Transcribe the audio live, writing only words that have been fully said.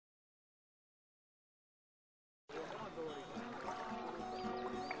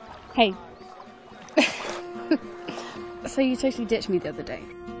Hey. So you totally ditched me the other day.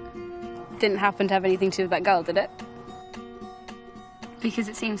 Didn't happen to have anything to do with that girl, did it? Because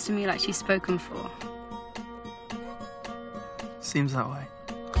it seems to me like she's spoken for. Seems that way.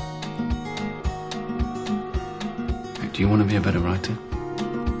 Do you want to be a better writer?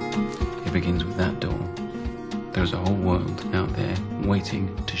 It begins with that door. There's a whole world out there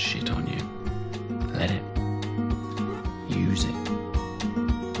waiting to shit on you. Let it. Use it.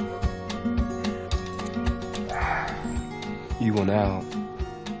 You want out.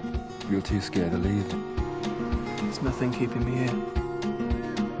 You're too scared to leave. There's nothing keeping me here.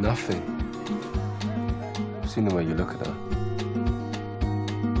 Nothing. I've seen the way you look at her.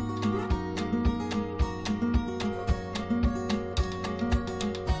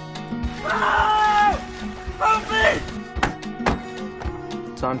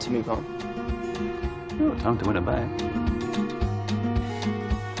 Time to move on. Ooh, time to win her back.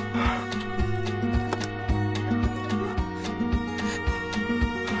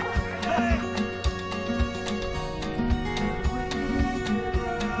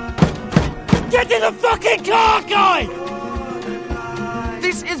 Get in the fucking car, guy!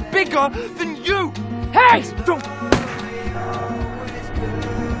 This is bigger than you! Hey! Don't...